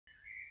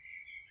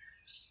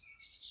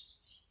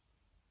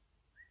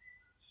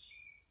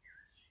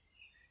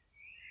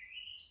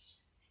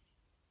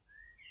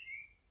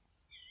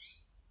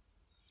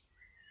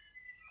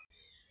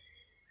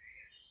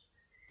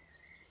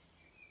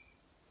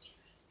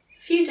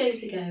few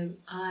days ago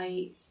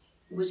I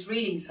was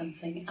reading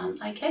something and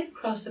I came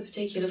across a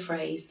particular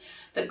phrase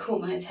that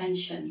caught my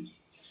attention,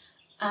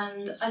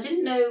 and I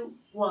didn't know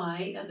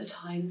why at the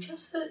time,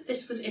 just that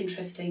this was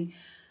interesting.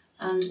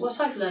 And what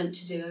I've learned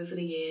to do over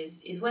the years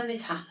is when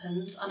this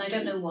happens, and I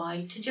don't know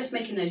why, to just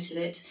make a note of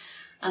it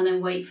and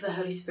then wait for the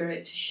Holy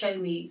Spirit to show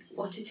me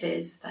what it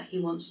is that he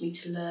wants me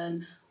to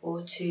learn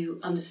or to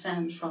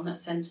understand from that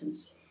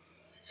sentence.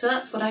 So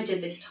that's what I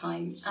did this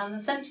time. And the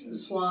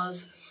sentence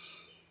was,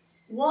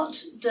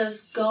 what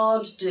does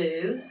God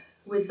do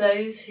with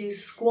those who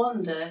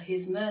squander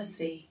his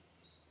mercy?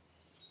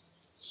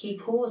 He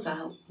pours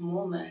out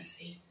more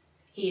mercy.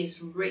 He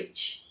is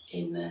rich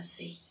in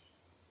mercy.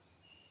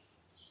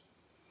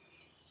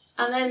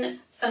 And then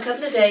a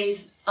couple of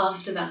days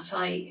after that,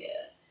 I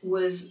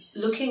was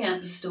looking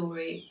at the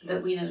story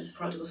that we know as the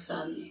prodigal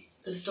son,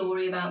 the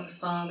story about the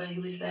father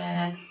who was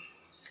there,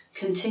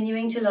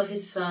 continuing to love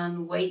his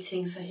son,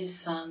 waiting for his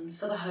son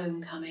for the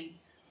homecoming.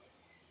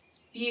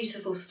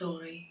 Beautiful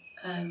story.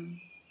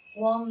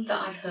 One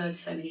that I've heard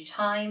so many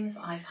times.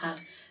 I've had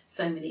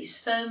so many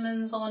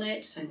sermons on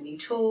it, so many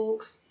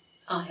talks.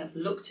 I have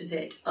looked at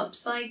it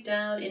upside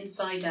down,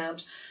 inside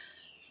out,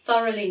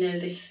 thoroughly know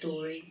this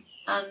story.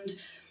 And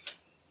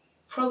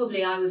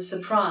probably I was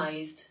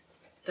surprised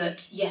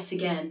that yet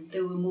again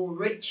there were more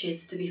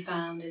riches to be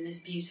found in this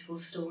beautiful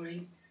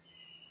story.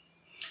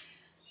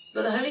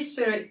 But the Holy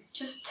Spirit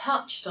just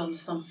touched on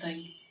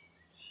something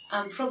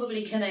and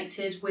probably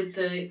connected with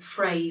the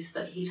phrase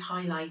that he'd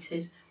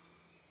highlighted.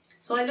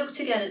 So I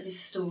looked again at this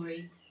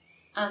story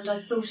and I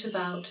thought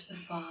about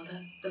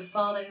the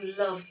Father who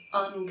loves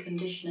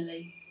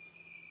unconditionally,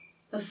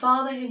 the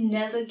Father who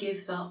never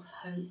gives up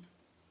hope,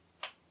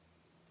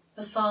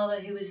 the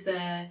Father who is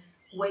there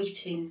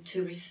waiting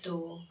to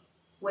restore,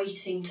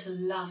 waiting to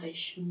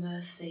lavish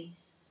mercy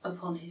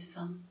upon his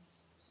Son.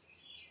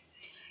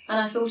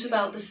 And I thought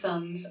about the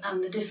sons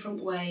and the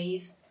different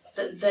ways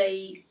that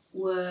they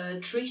were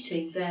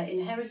treating their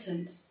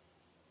inheritance.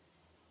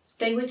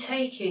 They were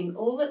taking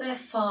all that their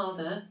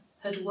father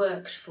had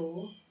worked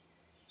for,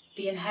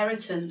 the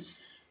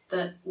inheritance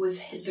that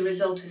was the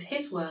result of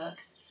his work,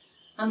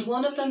 and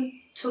one of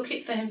them took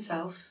it for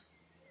himself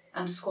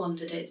and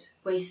squandered it,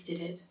 wasted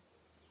it.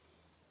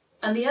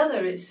 And the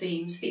other, it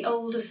seems, the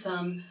older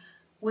son,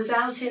 was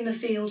out in the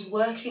fields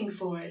working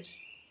for it.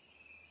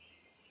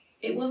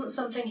 It wasn't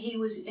something he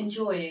was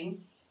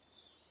enjoying,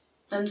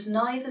 and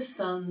neither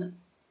son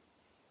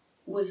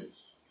was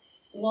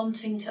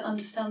wanting to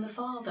understand the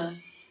father.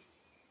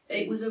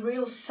 It was a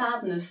real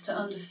sadness to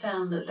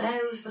understand that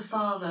there was the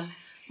father,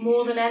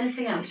 more than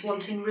anything else,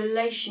 wanting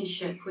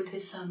relationship with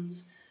his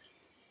sons.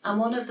 And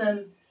one of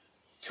them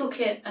took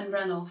it and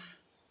ran off,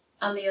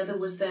 and the other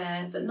was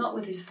there, but not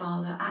with his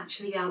father,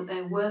 actually out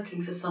there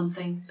working for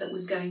something that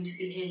was going to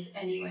be his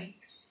anyway.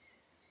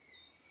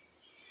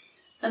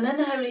 And then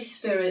the Holy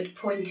Spirit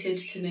pointed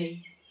to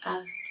me,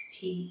 as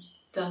he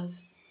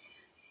does,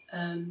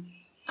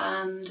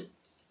 and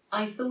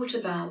I thought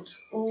about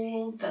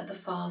all that the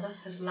Father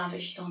has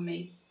lavished on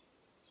me.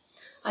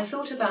 I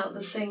thought about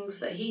the things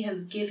that he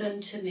has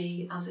given to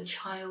me as a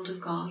child of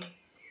God.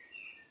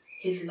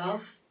 His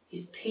love,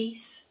 his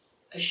peace,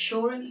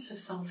 assurance of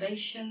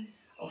salvation,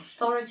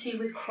 authority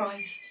with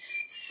Christ,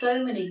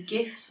 so many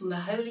gifts from the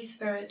Holy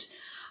Spirit,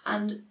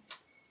 and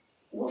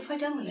what have I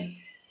done with it?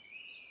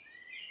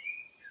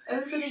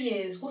 Over the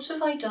years, what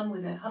have I done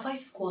with it? Have I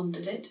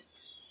squandered it?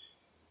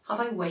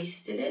 Have I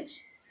wasted it?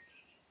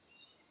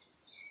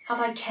 Have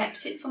I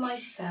kept it for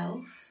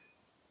myself?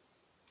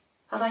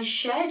 Have I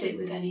shared it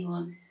with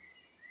anyone?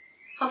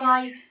 Have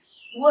I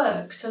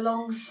worked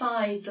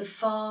alongside the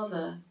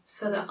Father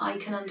so that I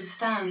can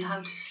understand how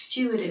to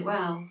steward it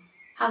well,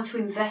 how to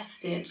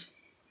invest it,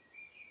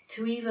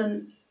 to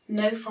even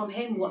know from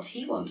him what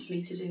he wants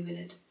me to do with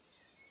it?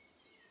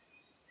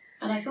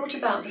 And I thought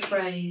about the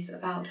phrase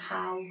about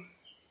how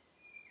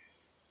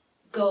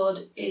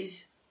God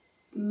is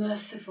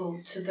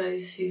merciful to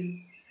those who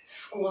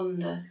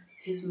squander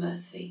his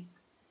mercy.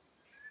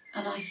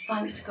 And I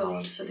thanked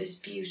God for this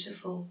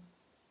beautiful,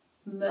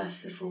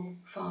 merciful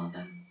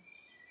Father.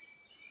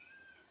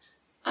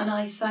 And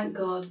I thank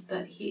God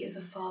that he is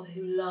a Father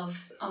who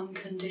loves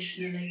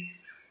unconditionally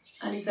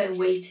and is there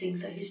waiting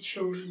for his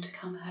children to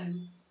come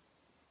home.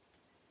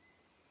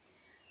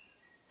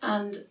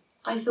 And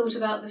I thought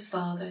about this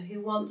Father who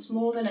wants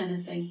more than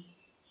anything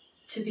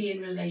to be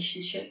in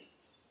relationship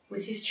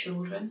with his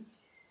children.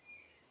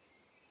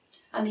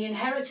 And the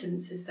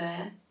inheritance is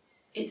there.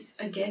 It's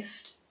a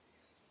gift,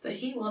 but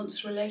he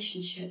wants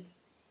relationship.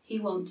 He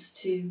wants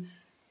to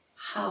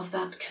have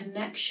that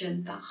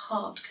connection, that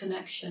heart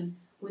connection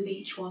with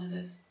each one of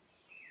us.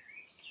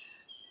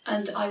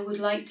 And I would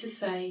like to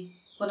say,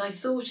 when I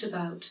thought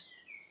about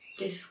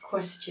this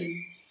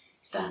question,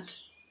 that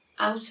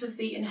out of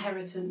the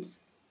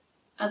inheritance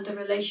and the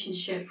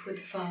relationship with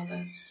the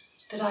Father,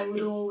 that I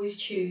would always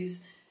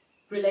choose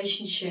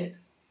relationship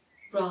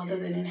rather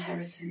than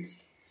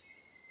inheritance.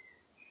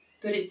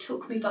 But it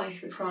took me by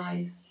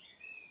surprise.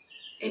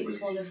 It was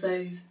one of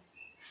those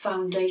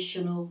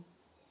foundational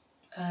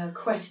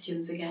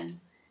questions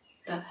again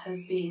that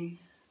has been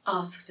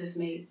asked of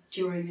me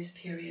during this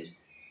period.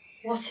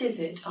 What is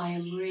it I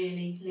am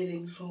really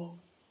living for?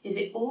 Is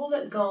it all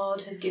that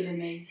God has given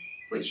me,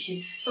 which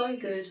is so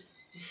good,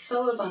 is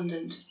so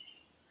abundant,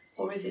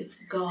 or is it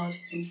God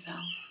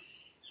himself?